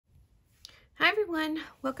Hi everyone,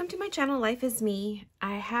 welcome to my channel, Life is Me.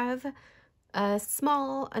 I have a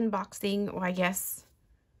small unboxing, or I guess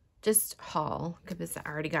just haul, because I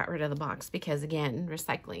already got rid of the box because again,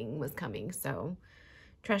 recycling was coming, so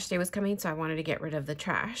trash day was coming, so I wanted to get rid of the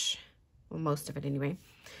trash. Well, most of it anyway.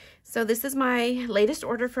 So this is my latest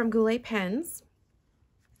order from Goulet pens,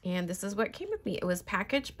 and this is what came with me. It was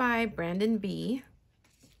packaged by Brandon B.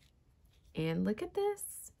 And look at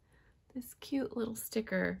this cute little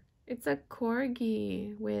sticker. It's a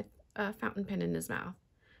corgi with a fountain pen in his mouth.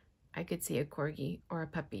 I could see a corgi or a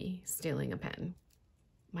puppy stealing a pen.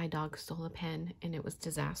 My dog stole a pen and it was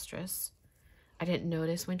disastrous. I didn't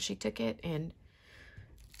notice when she took it and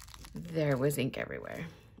there was ink everywhere.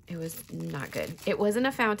 It was not good. It wasn't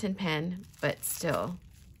a fountain pen, but still,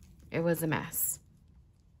 it was a mess.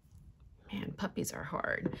 Man, puppies are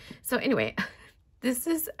hard. So anyway, this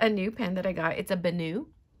is a new pen that I got. It's a Benu.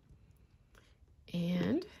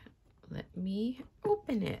 And let me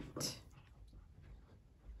open it.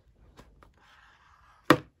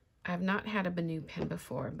 I've not had a Benu pen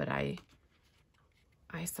before, but I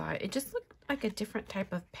saw it. It just looked like a different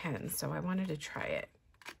type of pen, so I wanted to try it.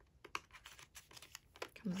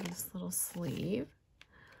 Comes in this little sleeve.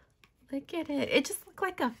 Look at it. It just looked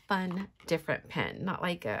like a fun, different pen, not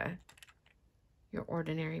like your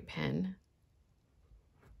ordinary pen.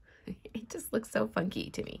 It just looks so funky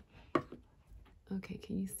to me. Okay,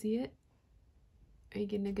 can you see it? Are you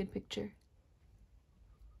getting a good picture?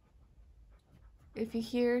 If you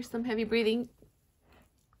hear some heavy breathing,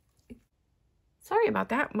 sorry about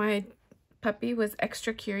that. My puppy was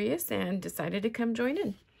extra curious and decided to come join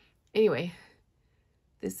in. Anyway,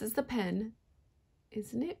 this is the pen.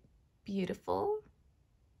 Isn't it beautiful?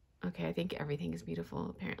 Okay, I think everything is beautiful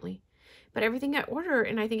apparently. But everything I order,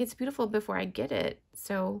 and I think it's beautiful before I get it.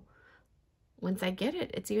 So once I get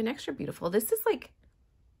it, it's even extra beautiful. This is like,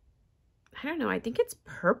 I don't know, I think it's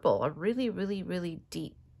purple, a really, really, really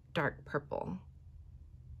deep, dark purple.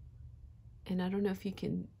 And I don't know if you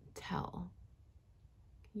can tell.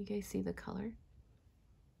 Can you guys see the color?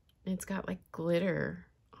 And it's got like glitter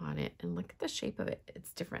on it, and look at the shape of it.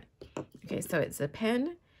 It's different. Okay, so it's a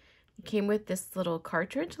pen. It came with this little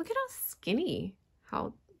cartridge. Look at how skinny,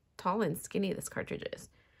 how tall and skinny this cartridge is.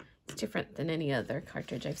 It's different than any other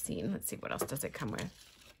cartridge I've seen. Let's see, what else does it come with?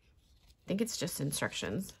 I think it's just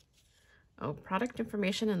instructions. Oh, product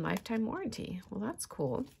information and lifetime warranty. Well, that's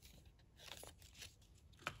cool.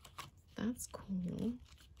 That's cool.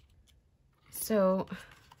 So,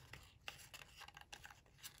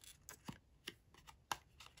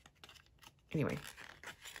 anyway,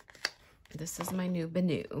 this is my new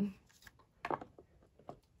Benu.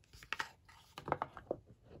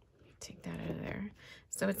 Take that out of there.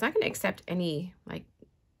 So it's not going to accept any like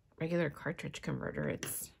regular cartridge converter.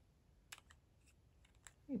 It's,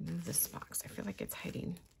 move this box. I feel like it's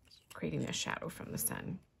hiding, creating a shadow from the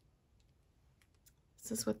sun.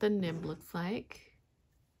 This is what the nib looks like.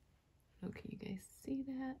 Oh, can you guys see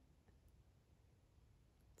that?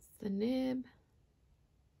 It's the nib.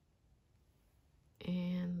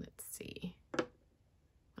 And let's see.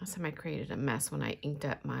 Last time I created a mess when I inked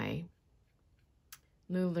up my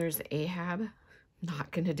Lular's Ahab.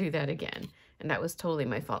 Not gonna do that again. And that was totally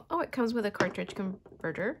my fault. Oh, it comes with a cartridge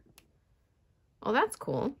converter. Oh, that's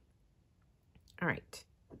cool. All right.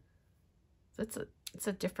 So it's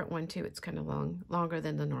a different one too. It's kind of longer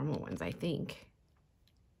than the normal ones, I think.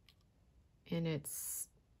 And it's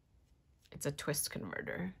a twist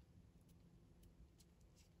converter.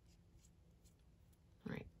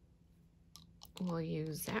 All right. We'll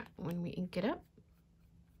use that when we ink it up.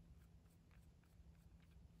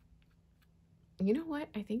 You know what?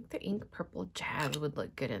 I think the ink Purple Jazz would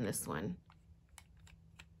look good in this one.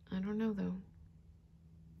 I don't know though.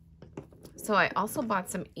 So I also bought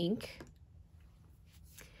some ink.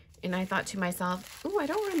 And I thought to myself, oh, I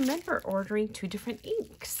don't remember ordering 2 different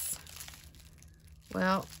inks.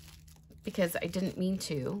 Well, because I didn't mean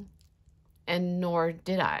to, and nor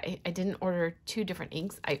did I. I didn't order 2 different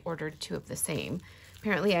inks. I ordered 2 of the same.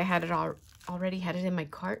 Apparently I had it already had it in my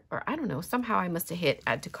cart, or I don't know. Somehow I must have hit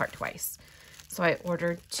add to cart twice. So I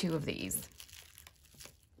ordered 2 of these.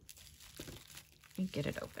 Let me get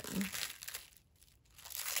it open.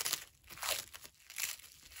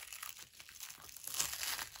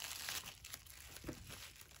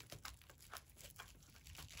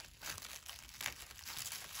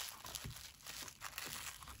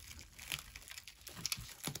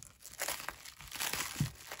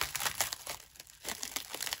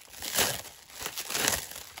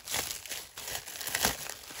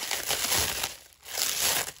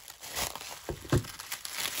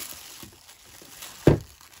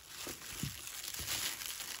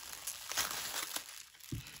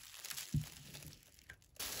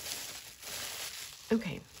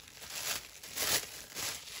 Okay.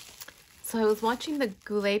 So I was watching the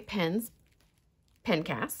Goulet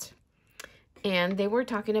pencast, and they were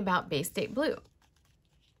talking about Bay State Blue.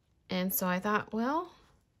 And so I thought, well,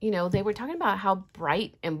 you know, they were talking about how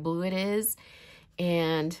bright and blue it is.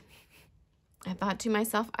 And I thought to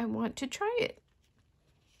myself, I want to try it.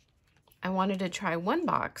 I wanted to try one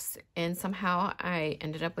box, and somehow I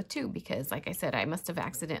ended up with two because, like I said, I must have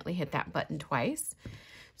accidentally hit that button twice.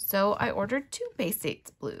 So I ordered 2 Bay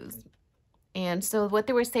State Blues. And so what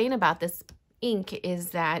they were saying about this ink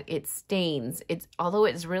is that it stains. Although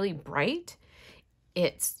it's really bright,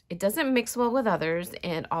 it doesn't mix well with others,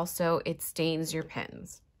 and also it stains your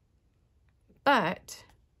pens. But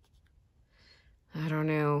I don't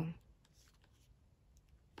know.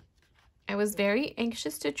 I was very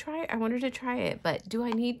anxious to try it. I wanted to try it, but do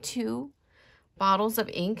I need 2 bottles of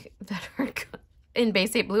ink that are in Bay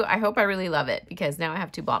State Blue? I hope I really love it because now I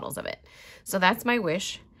have 2 bottles of it. So that's my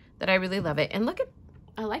wish, that I really love it. And look at,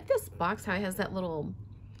 I like this box, how it has that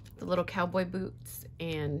the little cowboy boots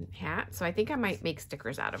and hat. So I think I might make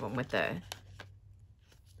stickers out of them with the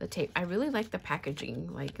tape. I really like the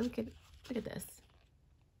packaging. Like, look at this.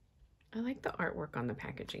 I like the artwork on the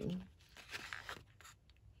packaging.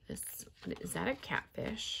 Is that a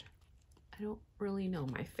catfish? I don't really know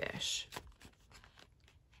my fish.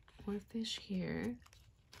 More fish here.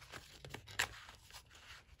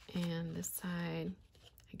 And this side,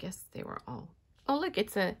 I guess they were all. Oh, look,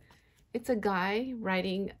 it's a guy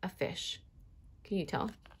riding a fish. Can you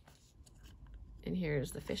tell? And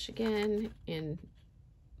here's the fish again in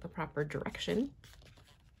the proper direction.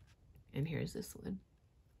 And here's this one.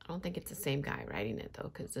 I don't think it's the same guy riding it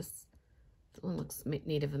though, because this one looks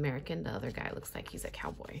Native American. The other guy looks like he's a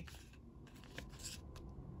cowboy.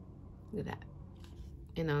 Look at that.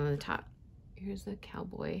 And on the top, here's the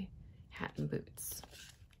cowboy hat and boots.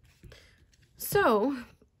 So,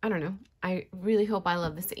 I don't know. I really hope I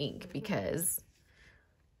love this ink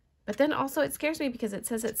but then also it scares me because it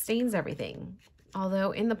says it stains everything.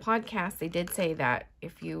 Although in the podcast, they did say that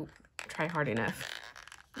if you try hard enough,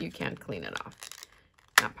 you can clean it off.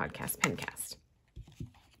 Not podcast, pencast.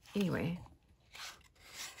 Anyway,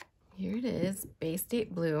 here it is, Bay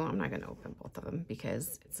State Blue. I'm not going to open both of them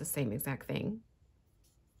because it's the same exact thing.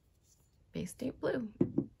 Bay State Blue.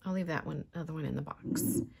 I'll leave that other one in the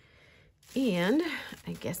box. And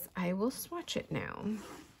I guess I will swatch it now.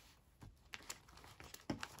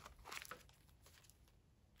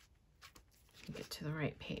 Get to the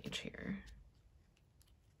right page here.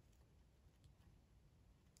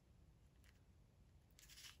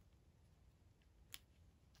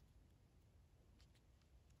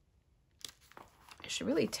 I should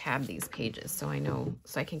really tab these pages so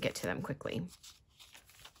I can get to them quickly.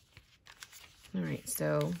 All right,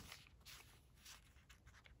 so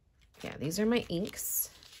yeah, these are my inks.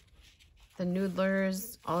 The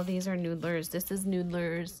Noodlers, all of these are Noodlers. This is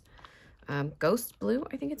Noodlers Ghost Blue,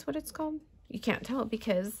 I think it's what it's called. You can't tell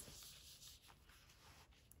because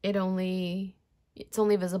it's only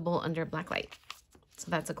visible under black light. So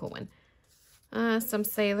that's a cool one. Some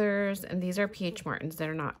Sailors, and these are PH Martins that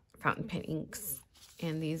are not fountain pen inks.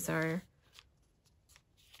 And these are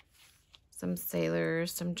some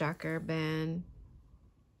Sailors, some Jack Urban,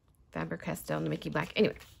 Faber-Castell, and Mickey Black.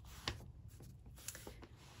 Anyway,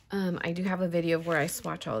 I do have a video where I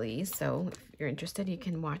swatch all these, so if you're interested, you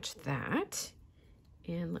can watch that.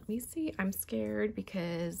 And let me see, I'm scared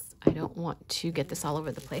because I don't want to get this all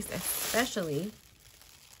over the place, especially,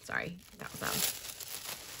 sorry, that was loud.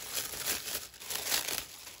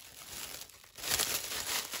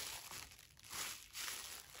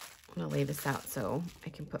 I'm gonna lay this out so I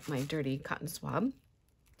can put my dirty cotton swab.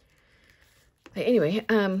 But anyway,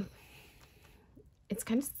 it's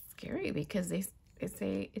kind of scary because they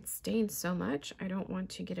say it stains so much. I don't want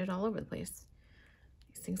to get it all over the place.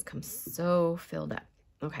 These things come so filled up.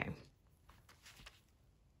 Okay.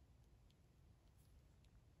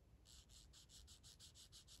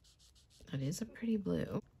 That is a pretty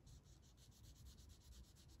blue.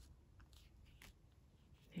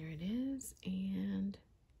 There it is. And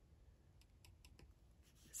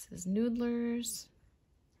this is Noodlers.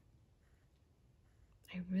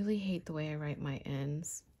 I really hate the way I write my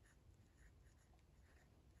ends.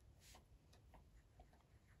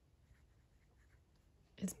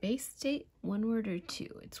 Is Bay State one word or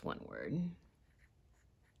two? It's one word.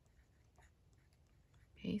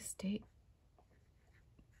 Bay State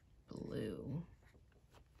Blue.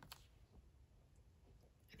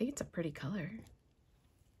 I think it's a pretty color.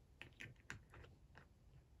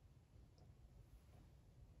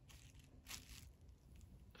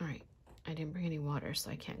 All right, I didn't bring any water,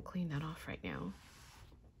 so I can't clean that off right now.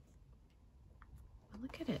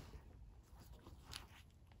 look at it.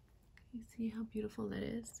 You see how beautiful that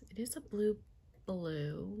is? It is a blue.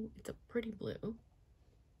 It's a pretty blue.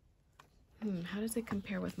 How does it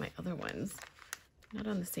compare with my other ones? Not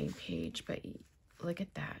on the same page, but look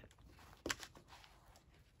at that.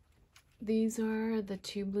 These are the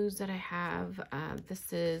two blues that I have.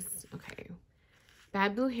 This is, okay,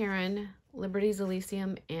 Bad Blue Heron, Liberty's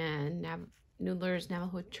Elysium, and Noodler's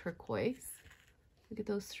Navajo Turquoise. Look at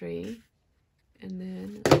those three. And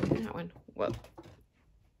then look at that one. Whoa.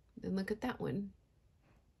 Then look at that one.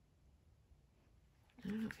 I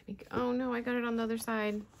don't know, I think, oh no, I got it on the other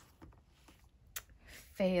side.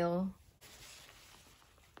 Fail.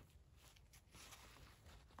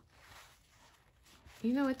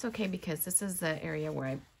 You know, it's okay because this is the area where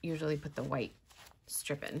I usually put the white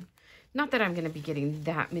strip in. Not that I'm going to be getting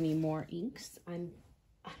that many more inks. I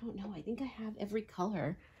don't know. I think I have every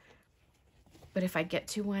color. But if I get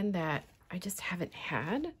to one that I just haven't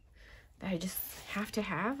had, that I just have to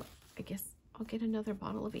have, I guess I'll get another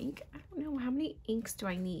bottle of ink. I don't know how many inks do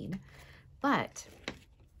I need, but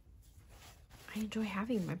I enjoy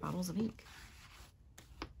having my bottles of ink.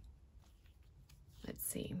 Let's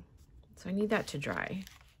see. So I need that to dry.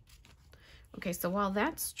 Okay, so while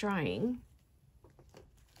that's drying,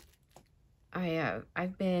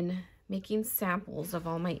 I've been making samples of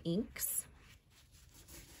all my inks.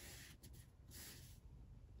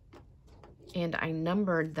 And I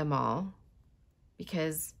numbered them all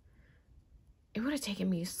because it would have taken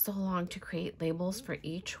me so long to create labels for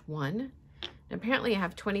each one. And apparently I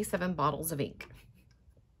have 27 bottles of ink.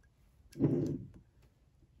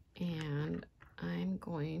 And I'm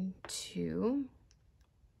going to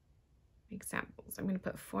make samples. I'm going to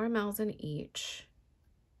put 4 mLs in each.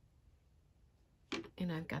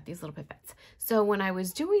 And I've got these little pipettes. So when I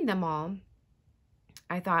was doing them all,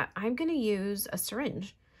 I thought I'm going to use a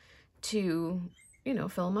syringe to, you know,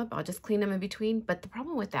 fill them up. I'll just clean them in between. But the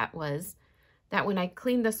problem with that was that when I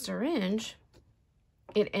cleaned the syringe,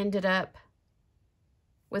 it ended up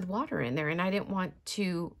with water in there. And I didn't want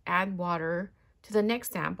to add water to the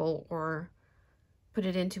next sample or put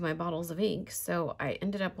it into my bottles of ink. So I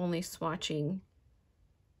ended up only swatching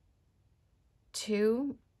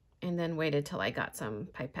 2 and then waited till I got some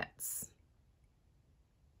pipettes.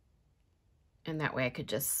 And that way I could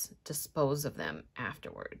just dispose of them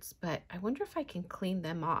afterwards. But I wonder if I can clean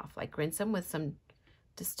them off, like rinse them with some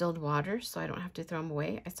distilled water so I don't have to throw them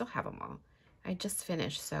away. I still have them all. I just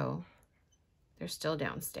finished, so they're still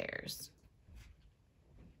downstairs.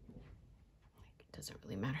 It doesn't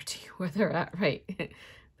really matter to you where they're at, right?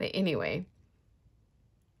 But anyway,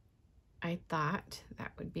 I thought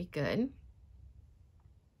that would be good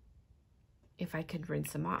if I could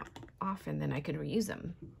rinse them off and then I could reuse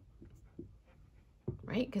them.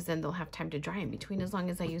 Right? Because then they'll have time to dry in between as long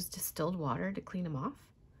as I use distilled water to clean them off.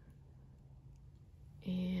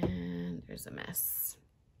 And there's a mess.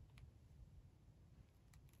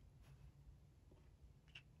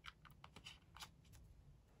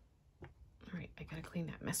 All right, I gotta clean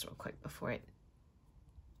that mess real quick before it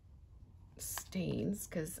stains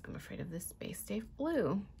because I'm afraid of this Base Safe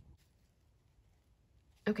Blue.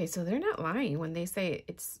 Okay, so they're not lying when they say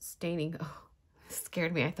it's staining. Oh, it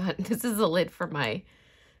scared me. I thought this is the lid for my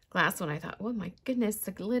glass one. I thought, oh my goodness,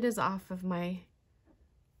 the lid is off of my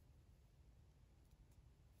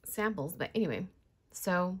samples. But anyway,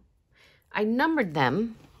 so I numbered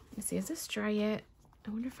them. Let's see, is this dry yet?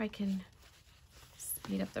 I wonder if I can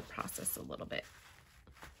speed up the process a little bit.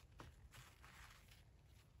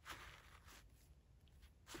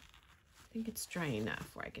 I think it's dry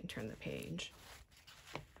enough where I can turn the page.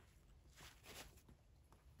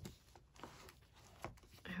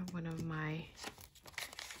 I have one of my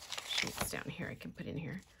sheets down here I can put in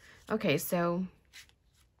here. Okay, so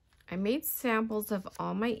I made samples of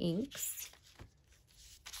all my inks.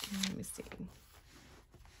 Let me see.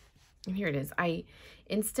 And here it is.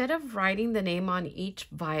 Instead of writing the name on each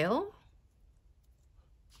vial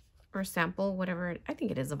or sample, whatever, I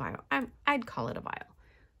think it is a vial. I'd call it a vial.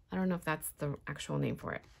 I don't know if that's the actual name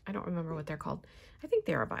for it. I don't remember what they're called. I think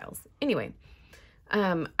they are vials. Anyway,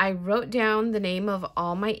 I wrote down the name of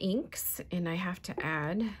all my inks, and I have to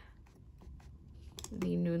add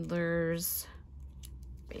the Noodler's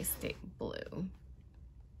Base Safe Blue.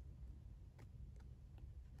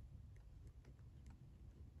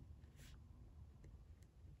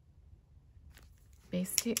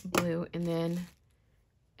 Base Safe Blue, and then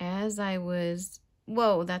as I was,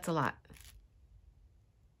 whoa, that's a lot.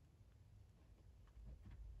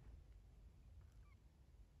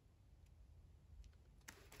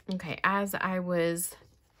 Okay, as I was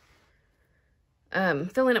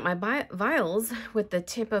filling up my vials with the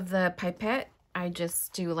tip of the pipette, I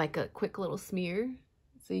just do like a quick little smear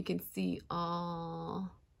so you can see all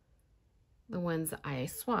the ones I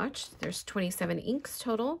swatched. There's 27 inks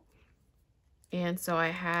total. And so I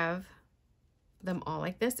have them all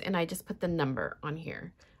like this, and I just put the number on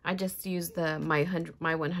here. I just use the my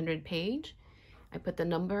 100 page. I put the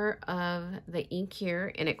number of the ink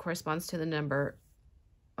here, and it corresponds to the number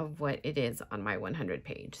of what it is on my 100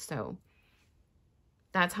 page. So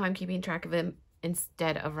that's how I'm keeping track of them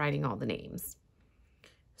instead of writing all the names.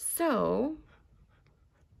 So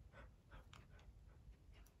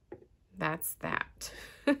that's that.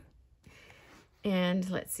 And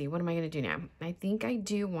let's see, what am I going to do now? I think I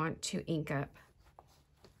do want to ink up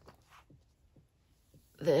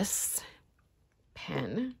this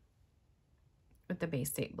pen with the Bay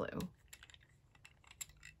State Blue,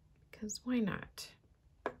 because why not?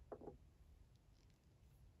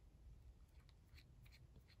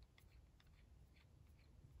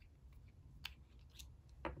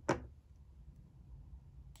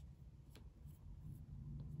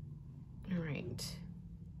 All right,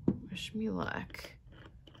 wish me luck.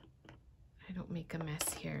 I don't make a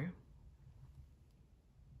mess here.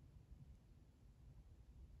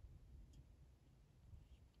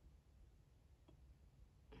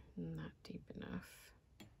 Not deep enough.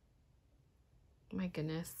 My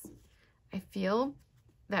goodness. I feel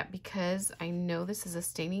that because I know this is a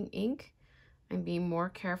staining ink, I'm being more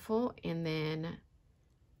careful, and then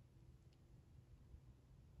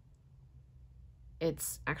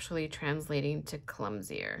it's actually translating to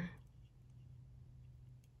clumsier.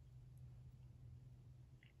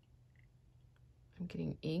 I'm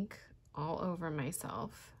getting ink all over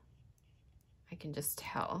myself. I can just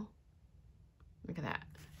tell. Look at that.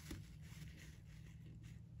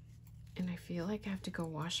 And I feel like I have to go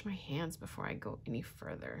wash my hands before I go any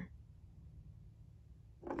further.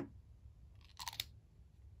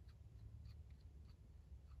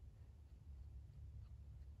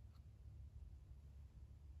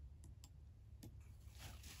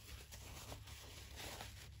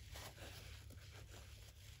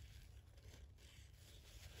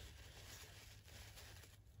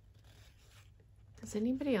 Does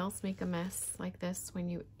anybody else make a mess like this when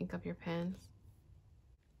you ink up your pens?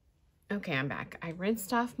 Okay, I'm back. I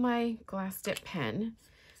rinsed off my glass dip pen.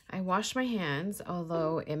 I washed my hands,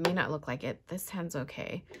 although it may not look like it. This hand's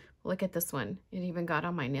okay. Look at this one. It even got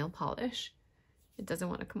on my nail polish. It doesn't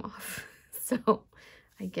want to come off. So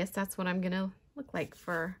I guess that's what I'm gonna look like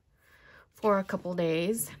for a couple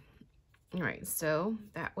days. All right, so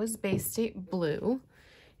that was Bay State Blue,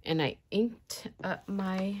 and I inked up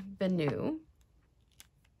my Benu.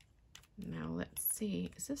 Now let's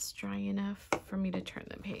see, is this dry enough for me to turn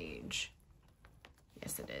the page?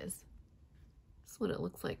 Yes, it is. That's what it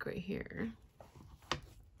looks like right here.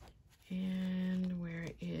 And where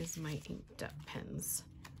is my inked up pens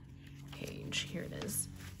page? Here it is.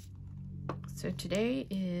 So today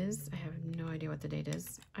is, I have no idea what the date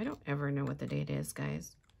is. I don't ever know what the date is,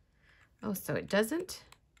 guys. Oh, so it doesn't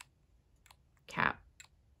cap.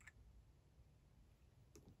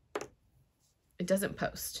 It doesn't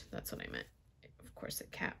post. That's what I meant. Of course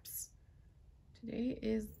it caps. Today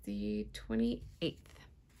is the 28th.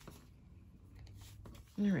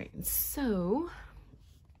 All right, so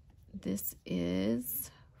this is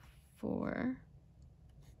for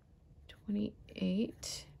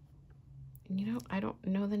 28. And you know, I don't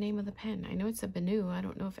know the name of the pen. I know it's a Benu. I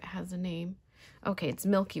don't know if it has a name. Okay, it's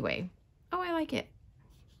Milky Way. Oh, I like it.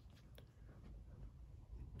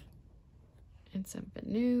 It's a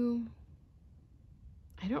Benu.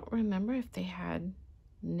 I don't remember if they had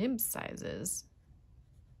nib sizes.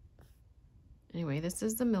 Anyway, this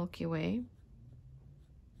is the Milky Way.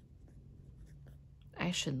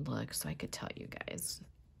 I should look so I could tell you guys.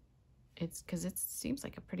 It's because it seems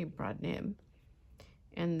like a pretty broad nib.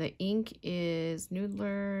 And the ink is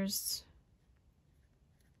Noodler's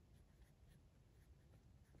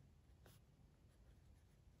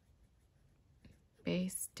Bay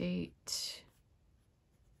State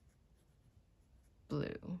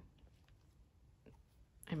Blue.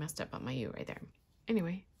 I messed up on my U right there.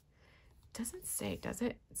 Anyway, it doesn't say, does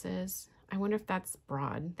it? It says, I wonder if that's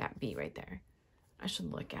broad, that B right there. I should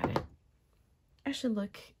look at it. I should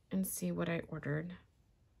look and see what I ordered.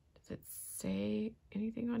 Does it say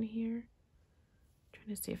anything on here? I'm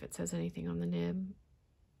trying to see if it says anything on the nib.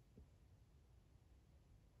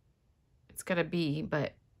 It's got a B,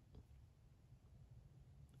 but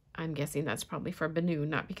I'm guessing that's probably for Benu,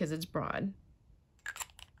 not because it's broad.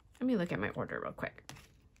 Let me look at my order real quick.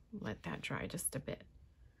 Let that dry just a bit.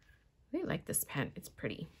 I really like this pen. It's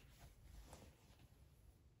pretty.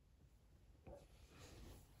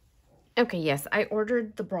 Okay, yes, I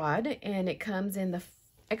ordered the broad, and it comes in the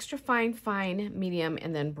extra fine, fine, medium,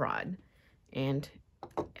 and then broad. And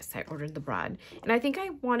yes, I ordered the broad. And I think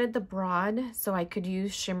I wanted the broad so I could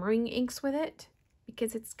use shimmering inks with it,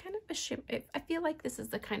 because it's kind of a I feel like this is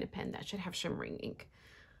the kind of pen that should have shimmering ink.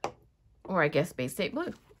 Or I guess Bay State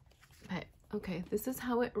Blue. But okay, this is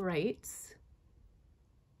how it writes.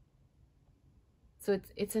 So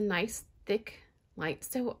it's a nice thick light.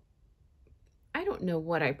 So I don't know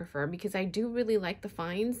what I prefer, because I do really like the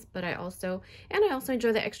fines, but I also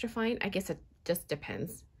enjoy the extra fine. I guess it just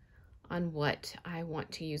depends on what I want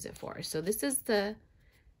to use it for. So this is the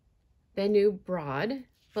Bennu Broad,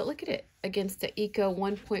 but look at it against the Eco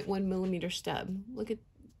 1.1 millimeter stub. Look at,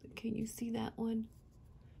 can you see that one?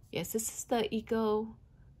 Yes, this is the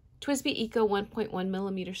TWSBI Eco 1.1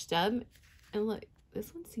 millimeter stub. And look,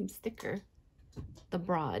 this one seems thicker, the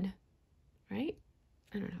broad, right?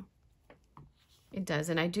 I don't know. It does,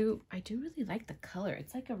 and I do really like the color.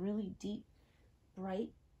 It's like a really deep, bright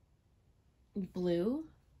blue.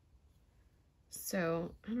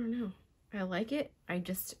 So, I don't know. I like it.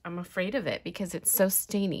 I'm afraid of it because it's so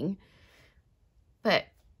staining. But,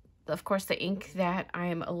 of course, the ink that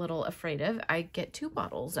I'm a little afraid of, I get 2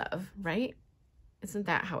 bottles of, right? Isn't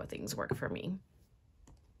that how things work for me?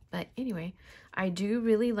 But anyway, I do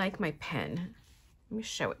really like my pen. Let me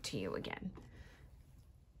show it to you again.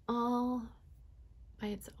 All by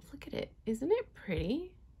itself. Look at it. Isn't it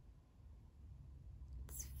pretty?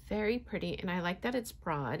 It's very pretty, and I like that it's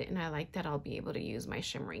broad, and I like that I'll be able to use my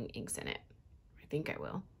shimmering inks in it. I think I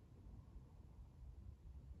will.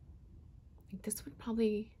 I think this would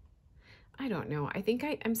probably, I don't know. I think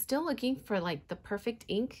I'm still looking for like the perfect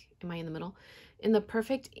ink. Am I in the middle? In the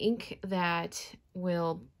perfect ink that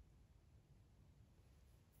will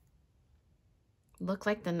look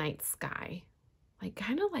like the night sky. Like,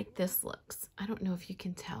 kind of like this looks. I don't know if you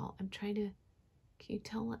can tell. I'm trying to, can you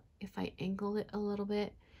tell if I angle it a little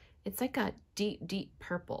bit? It's like a deep, deep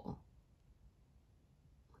purple.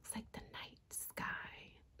 Looks like the night sky,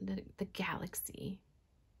 the galaxy.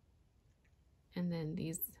 And then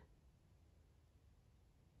these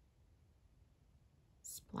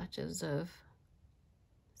splotches of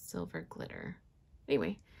silver glitter.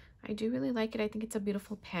 Anyway, I do really like it. I think it's a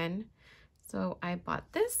beautiful pen. So I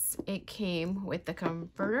bought this. It came with the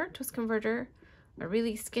converter, twist converter, a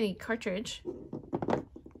really skinny cartridge,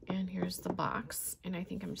 and here's the box. And I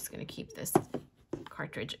think I'm just gonna keep this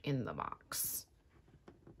cartridge in the box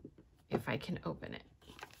if I can open it.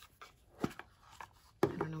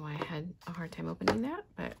 I don't know why I had a hard time opening that,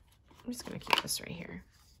 but I'm just gonna keep this right here.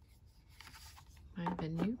 My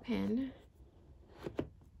Bennu pen.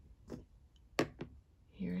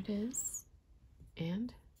 Here it is.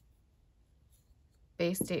 And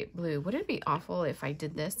Bay State Blue. Would it be awful if I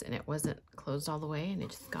did this and it wasn't closed all the way and it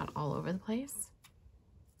just got all over the place?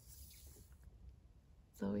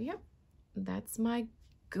 So yep, that's my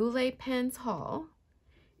Goulet pens haul.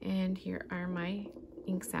 And here are my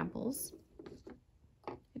ink samples.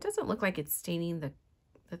 It doesn't look like it's staining the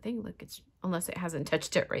thing. Look, it's, unless it hasn't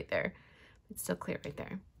touched it right there. It's still clear right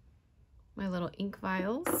there. My little ink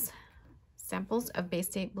vials, samples of Bay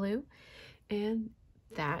State Blue. And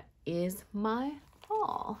that is my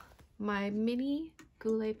haul, my mini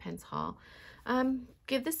Goulet pens haul.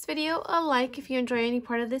 Give this video a like if you enjoy any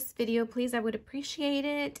part of this video, please. I would appreciate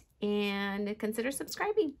it, and consider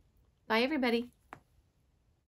subscribing. Bye, everybody.